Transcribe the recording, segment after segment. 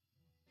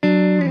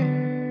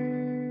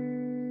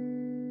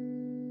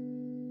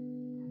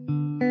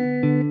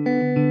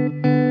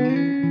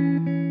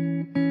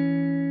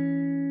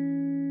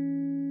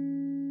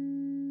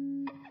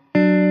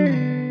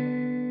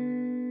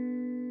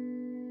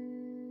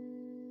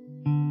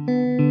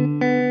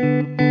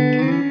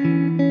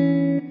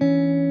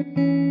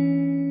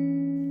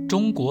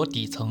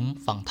底层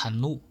访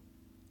谈录》，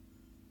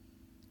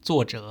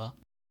作者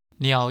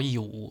廖义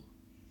武，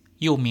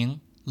又名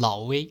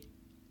老威。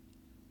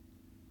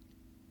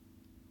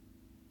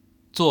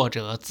作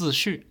者自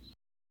序。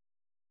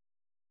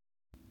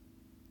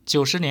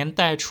90年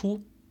代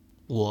初，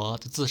我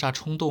的自杀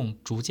冲动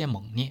逐渐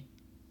猛烈，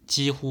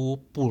几乎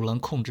不能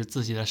控制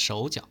自己的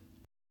手脚。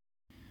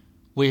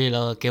为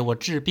了给我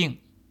治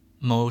病，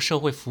某社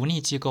会福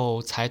利机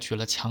构采取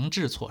了强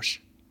制措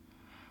施，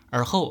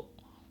而后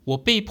我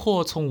被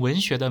迫从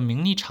文学的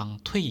名利场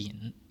退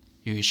隐，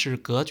与世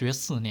隔绝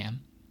4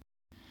年。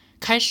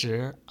开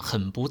始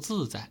很不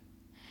自在，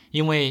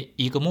因为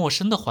一个陌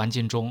生的环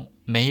境中，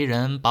没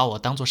人把我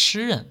当作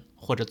诗人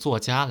或者作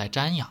家来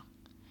瞻仰，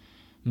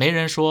没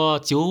人说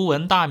久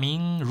闻大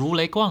名如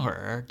雷贯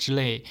耳之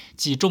类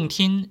既中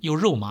听又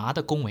肉麻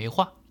的恭维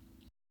话。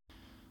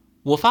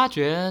我发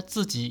觉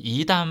自己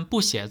一旦不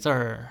写字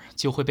儿，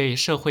就会被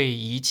社会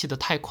遗弃得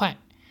太快，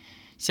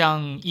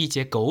像一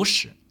截狗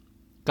屎，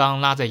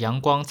刚拉在阳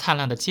光灿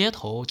烂的街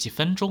头几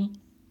分钟，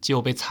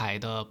就被踩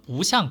得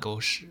不像狗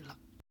屎了。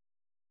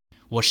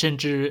我甚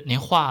至连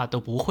话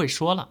都不会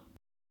说了，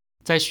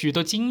在许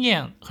多经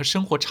验和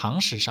生活常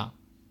识上，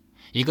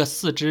一个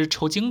4肢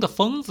抽筋的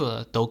疯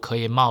子都可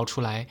以冒出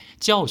来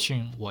教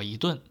训我一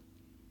顿。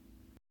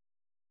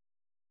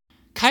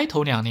开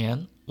头2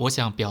年，我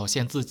想表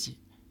现自己，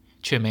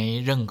却没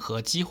任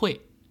何机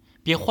会，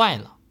憋坏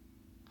了。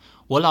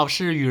我老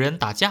是与人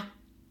打架。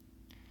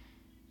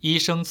医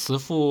生慈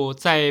父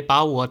在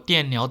把我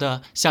电疗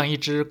得像一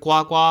只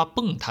呱呱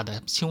蹦跶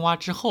的青蛙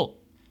之后，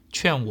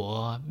劝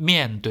我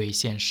面对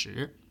现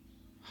实。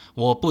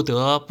我不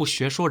得不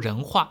学说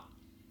人话。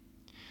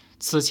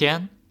此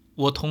前，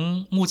我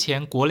同目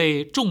前国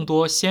内众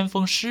多先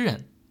锋诗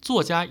人、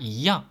作家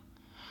一样，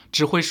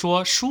只会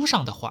说书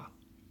上的话。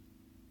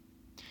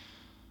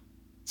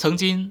曾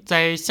经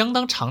在相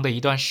当长的一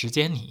段时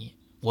间里，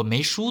我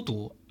没书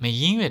读，没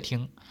音乐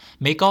听，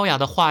没高雅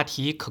的话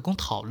题可供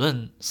讨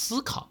论、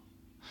思考，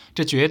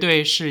这绝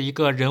对是一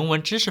个人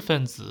文知识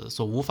分子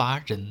所无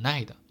法忍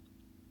耐的。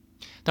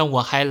但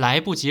我还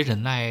来不及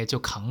忍耐就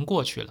扛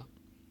过去了。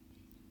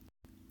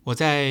我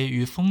在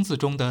与疯子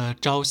中的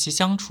朝夕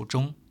相处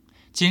中，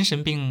精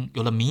神病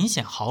有了明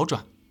显好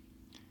转。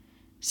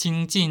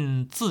心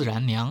静自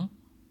然凉，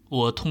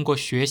我通过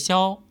学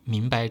消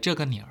明白这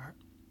个理儿。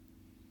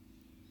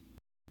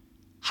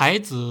孩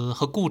子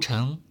和顾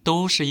城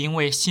都是因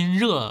为心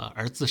热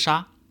而自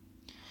杀。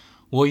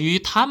我与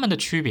他们的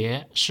区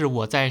别是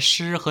我在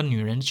诗和女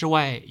人之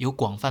外有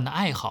广泛的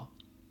爱好。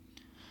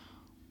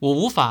我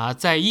无法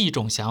在一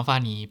种想法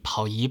里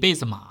跑一辈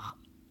子马。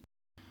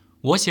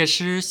我写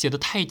诗写得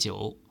太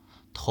久，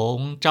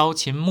同朝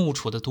秦暮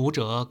楚的读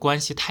者关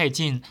系太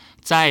近，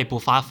再不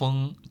发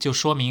疯就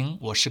说明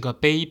我是个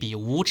卑鄙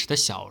无耻的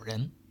小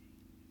人。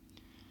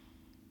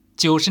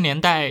90年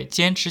代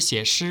坚持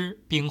写诗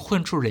并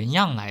混出人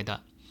样来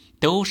的，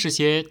都是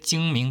些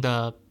精明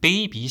的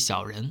卑鄙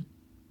小人，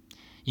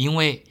因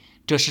为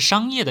这是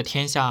商业的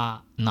天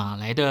下，哪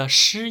来的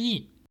诗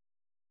意？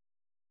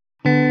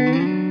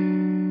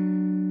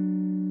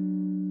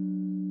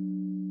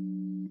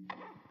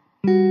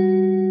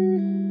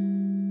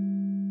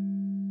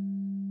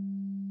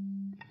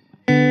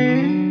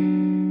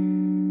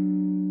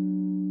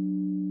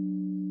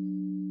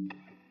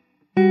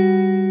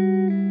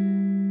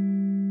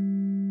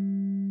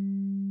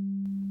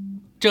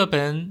这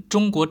本《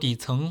中国底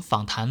层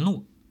访谈录》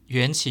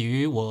缘起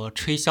于我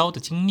吹箫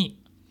的经历。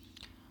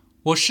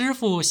我师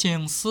父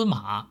姓司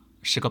马，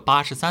是个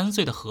83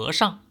岁的和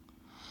尚。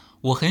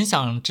我很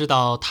想知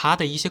道他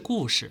的一些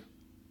故事，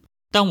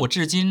但我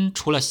至今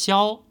除了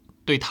箫，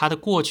对他的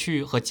过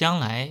去和将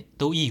来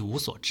都一无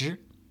所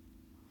知。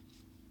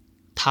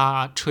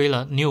他吹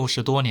了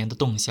60多年的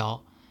洞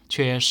箫，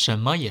却什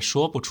么也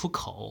说不出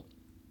口。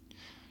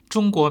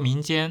中国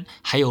民间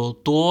还有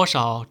多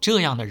少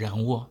这样的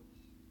人物？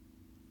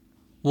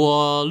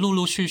我陆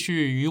陆续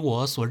续与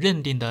我所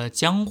认定的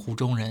江湖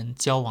中人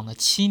交往了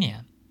7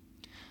年，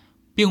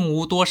并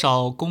无多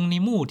少功利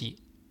目的。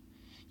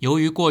由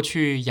于过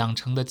去养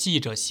成的记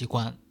者习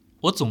惯，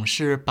我总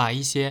是把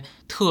一些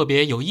特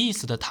别有意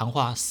思的谈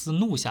话私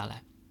录下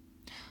来，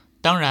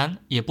当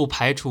然也不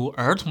排除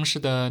儿童式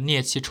的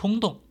猎奇冲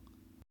动。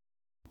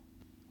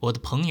我的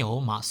朋友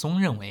马松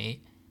认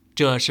为，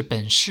这是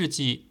本世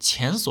纪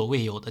前所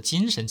未有的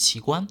精神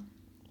奇观。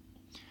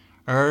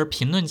而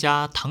评论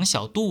家唐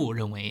小杜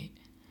认为，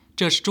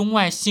这是中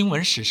外新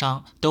闻史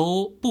上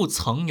都不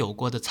曾有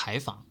过的采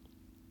访。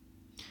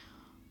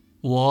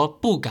我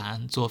不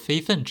敢做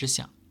非分之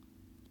想，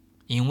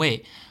因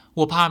为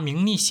我怕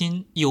名利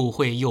心又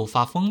会诱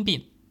发疯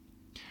病。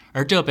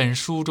而这本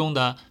书中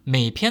的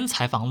每篇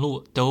采访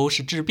录都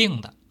是治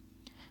病的，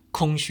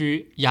空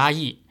虚、压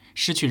抑、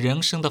失去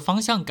人生的方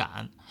向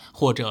感，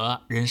或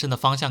者人生的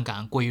方向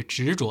感过于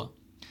执着，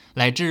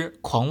乃至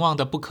狂妄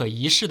的不可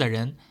一世的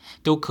人，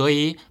都可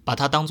以把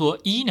它当作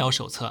医疗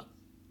手册。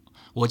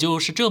我就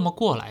是这么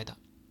过来的。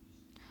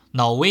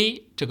老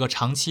威这个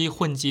长期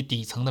混迹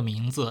底层的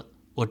名字，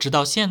我直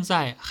到现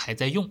在还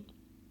在用。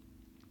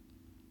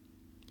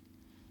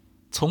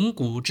从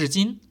古至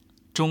今，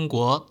中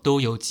国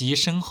都有极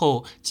深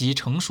厚、极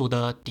成熟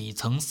的底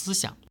层思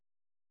想。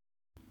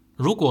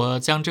如果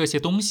将这些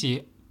东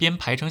西编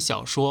排成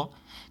小说，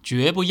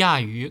绝不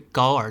亚于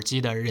高尔基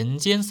的《人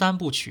间三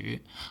部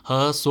曲》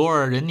和索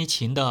尔仁尼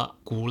琴的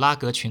《古拉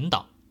格群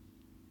岛》。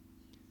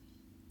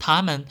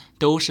它们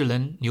都是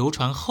能流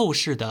传后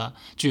世的、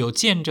具有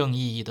见证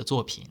意义的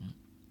作品。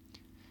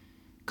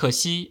可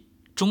惜，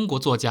中国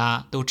作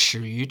家都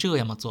耻于这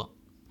样做，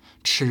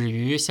耻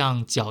于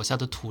向脚下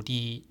的土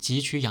地汲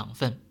取养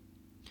分。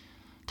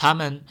他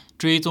们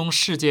追踪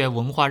世界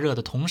文化热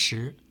的同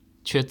时，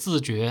却自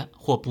觉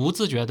或不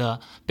自觉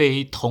地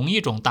被同一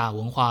种大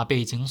文化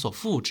背景所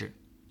复制。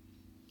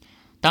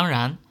当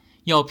然，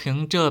要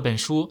凭这本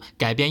书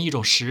改变一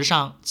种时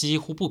尚几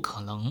乎不可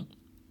能，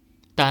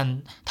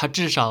但它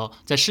至少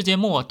在世界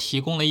末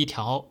提供了一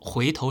条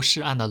回头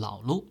是岸的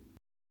老路。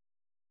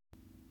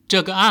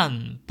这个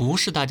岸不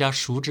是大家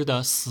熟知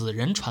的死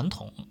人传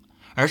统，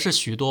而是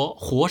许多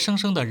活生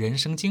生的人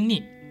生经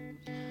历。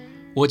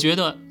我觉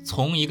得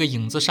从一个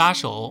影子杀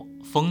手、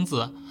疯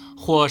子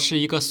或是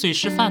一个碎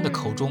尸犯的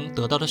口中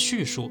得到的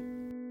叙述，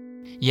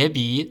也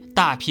比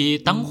大批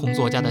当红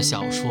作家的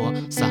小说、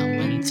散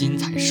文精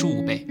彩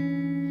数倍。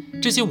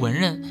这些文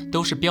人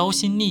都是标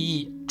新立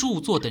异、著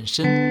作等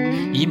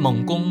身，以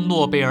猛攻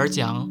诺贝尔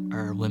奖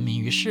而闻名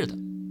于世的。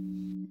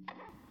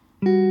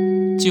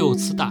就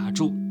此打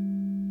住，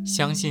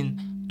相信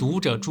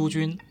读者诸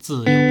君自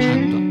有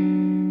判断。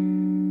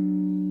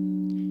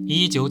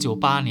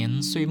1998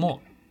年岁末，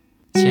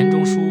钱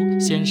钟书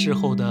仙逝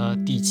后的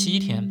第7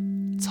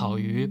天，草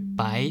于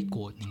白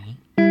果宁。